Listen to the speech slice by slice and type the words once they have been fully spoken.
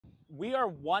We are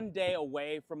one day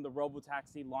away from the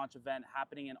Robotaxi launch event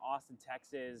happening in Austin,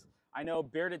 Texas. I know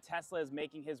Bearded Tesla is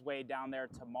making his way down there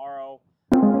tomorrow.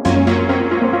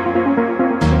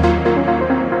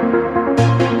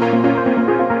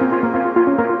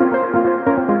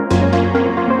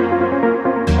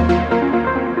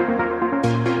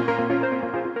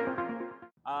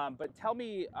 But tell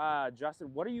me,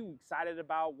 Justin, what are you excited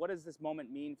about? What does this moment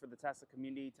mean for the Tesla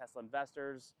community, Tesla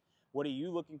investors? What are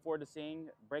you looking forward to seeing?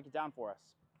 Break it down for us.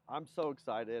 I'm so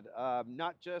excited,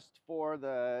 not just for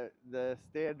the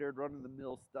standard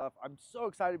run-of-the-mill stuff. I'm so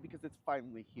excited because it's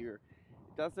finally here.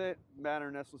 It doesn't matter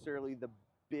necessarily the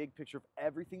big picture of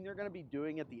everything they're going to be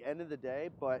doing at the end of the day,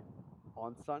 but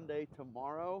on Sunday,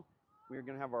 tomorrow, we're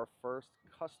going to have our first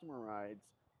customer rides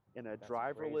in a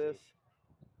driverless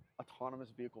autonomous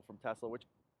vehicle from Tesla, which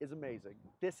is amazing.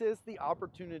 This is the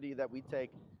opportunity that we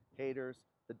take haters,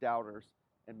 the doubters,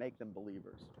 and make them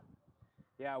believers.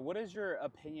 Yeah, what is your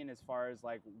opinion as far as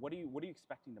like what are you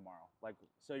expecting tomorrow? Like,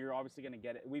 so you're obviously going to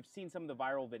get it. We've seen some of the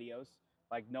viral videos,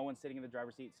 like no one's sitting in the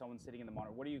driver's seat, someone's sitting in the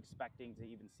monitor. What are you expecting to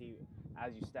even see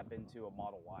as you step into a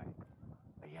Model Y?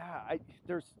 Yeah,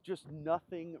 there's just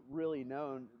nothing really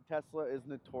known. Tesla is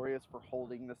notorious for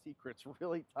holding the secrets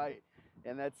really tight,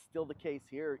 and that's still the case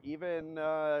here. Even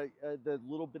the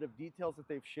little bit of details that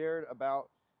they've shared about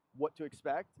what to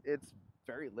expect, it's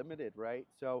very limited, right?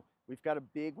 So we've got a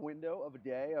big window of a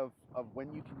day of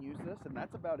when you can use this, and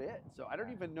that's about it. So I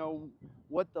don't even know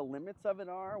what the limits of it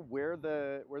are, where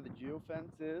the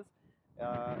geofence is,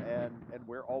 and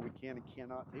where all we can and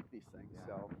cannot take these things. Yeah.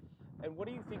 So. And what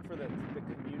do you think for the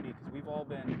community? Because we've all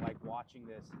been like watching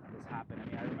this happen. I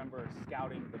mean, I remember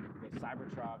scouting the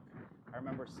Cybertruck. I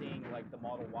remember seeing like the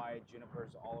Model Y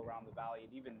Junipers all around the valley,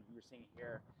 and even we were seeing it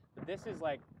here. But this is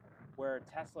like where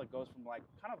Tesla goes from like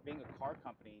kind of being a car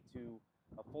company to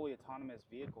a fully autonomous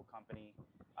vehicle company.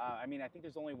 I mean, I think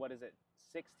there's only, what is it,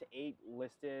 6 to 8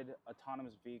 listed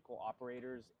autonomous vehicle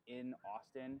operators in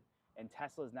Austin, and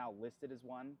Tesla is now listed as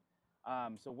one.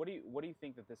 So what do you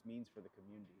think that this means for the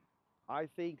community? I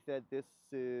think that this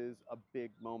is a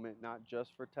big moment, not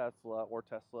just for Tesla or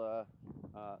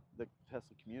the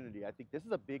Tesla community. I think this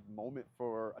is a big moment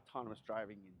for autonomous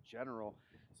driving in general.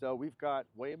 So we've got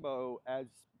Waymo as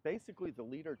basically the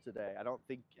leader today. I don't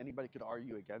think anybody could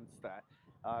argue against that.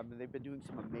 And they've been doing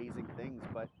some amazing things,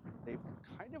 but they've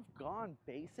kind of gone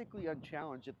basically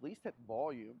unchallenged, at least at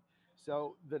volume.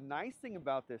 So the nice thing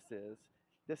about this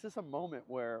is a moment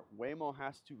where Waymo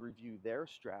has to review their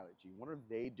strategy. What are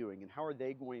they doing, and how are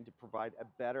they going to provide a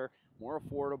better, more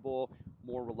affordable,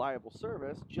 more reliable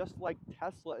service, just like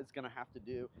Tesla is going to have to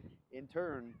do in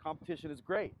turn. Competition is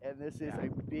great, and this is a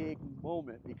big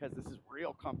moment because this is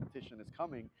real competition is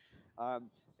coming.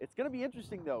 It's going to be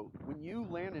interesting, though, when you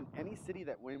land in any city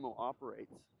that Waymo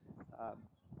operates.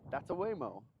 That's a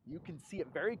Waymo. You can see it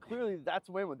very clearly. That's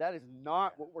Waymo. That is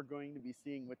not what we're going to be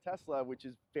seeing with Tesla, which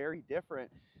is very different.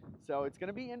 So it's going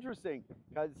to be interesting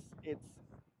because it's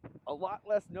a lot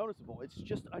less noticeable. It's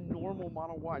just a normal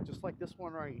Model Y, just like this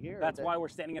one right here. That's why we're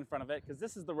standing in front of it, because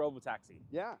this is the Robotaxi.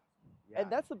 Yeah. And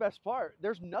that's the best part.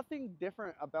 There's nothing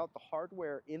different about the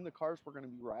hardware in the cars we're going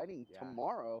to be riding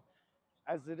tomorrow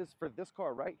as it is for this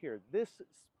car right here. This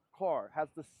car has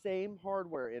the same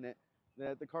hardware in it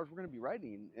that the cars we're going to be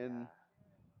riding, and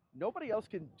nobody else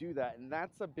can do that, and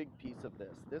that's a big piece of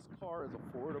this. This car is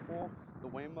affordable. The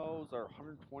Waymos are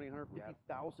 $120,000,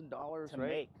 $150,000 to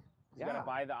make. You got to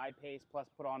buy the I-Pace plus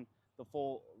put on the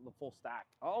full stack.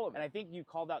 All of it. And I think you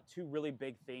called out two really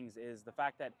big things: is the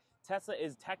fact that Tesla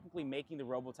is technically making the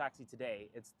Robotaxi today.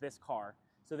 It's this car,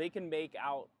 so they can make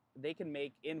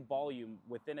in volume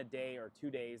within a day or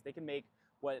 2 days. They can make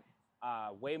what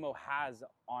Waymo has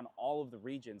on all of the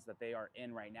regions that they are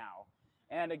in right now.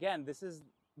 And again, this is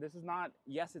not,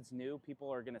 yes, it's new, people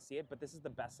are going to see it, but this is the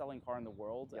best-selling car in the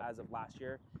world as of last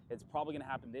year. It's probably going to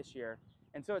happen this year.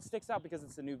 And so it sticks out because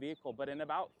it's a new vehicle, but in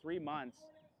about 3 months,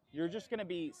 you're just going to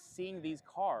be seeing these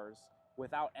cars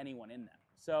without anyone in them.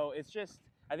 So it's just,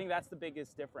 I think that's the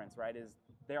biggest difference, right, is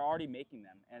they're already making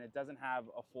them, and it doesn't have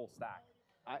a full stack.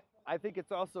 I think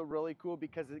it's also really cool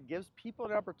because it gives people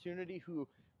an opportunity who,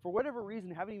 for whatever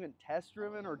reason, haven't even test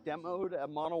driven or demoed a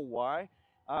Model Y,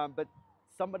 but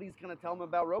somebody's going to tell them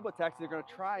about Robotaxi, they're going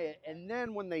to try it, and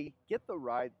then when they get the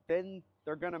ride, then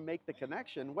they're going to make the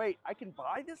connection. Wait, I can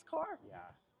buy this car? Yeah.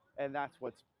 And that's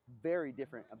what's very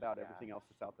different about everything else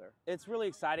that's out there. It's really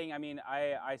exciting. I mean,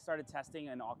 I started testing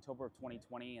in October of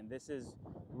 2020, and this is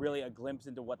really a glimpse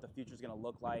into what the future is going to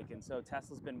look like. And so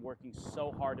Tesla's been working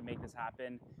so hard to make this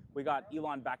happen. We got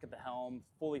Elon back at the helm,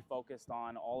 fully focused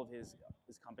on all of his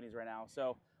companies right now.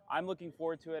 So I'm looking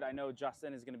forward to it. I know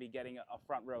Justin is going to be getting a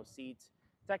front row seat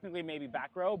technically maybe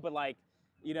back row, but like,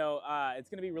 it's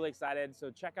going to be really excited.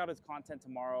 So check out his content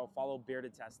tomorrow. Follow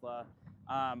Bearded Tesla.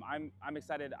 I'm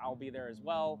excited. I'll be there as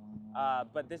well.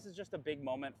 But this is just a big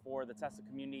moment for the Tesla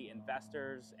community,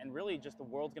 investors, and really just the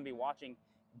world's going to be watching,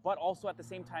 but also at the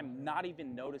same time not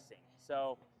even noticing.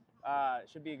 So it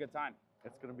should be a good time.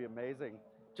 It's going to be amazing.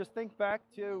 Just think back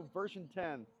to version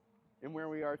 10 and where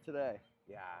we are today.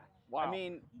 Yeah. Wow. I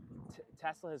mean,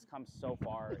 Tesla has come so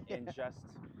far in just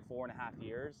 4.5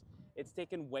 years. It's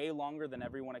taken way longer than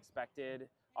everyone expected.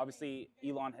 Obviously,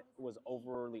 Elon was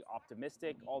overly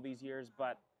optimistic all these years,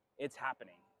 but it's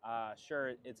happening.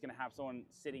 Sure, it's going to have someone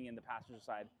sitting in the passenger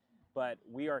side, but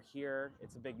we are here.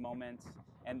 It's a big moment.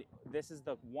 And this is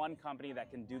the one company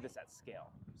that can do this at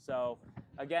scale. So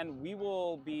again, we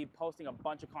will be posting a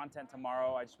bunch of content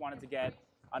tomorrow. I just wanted to get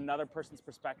another person's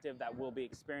perspective that will be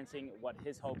experiencing what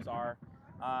his hopes are.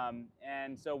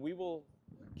 And so we will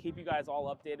keep you guys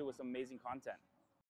all updated with some amazing content.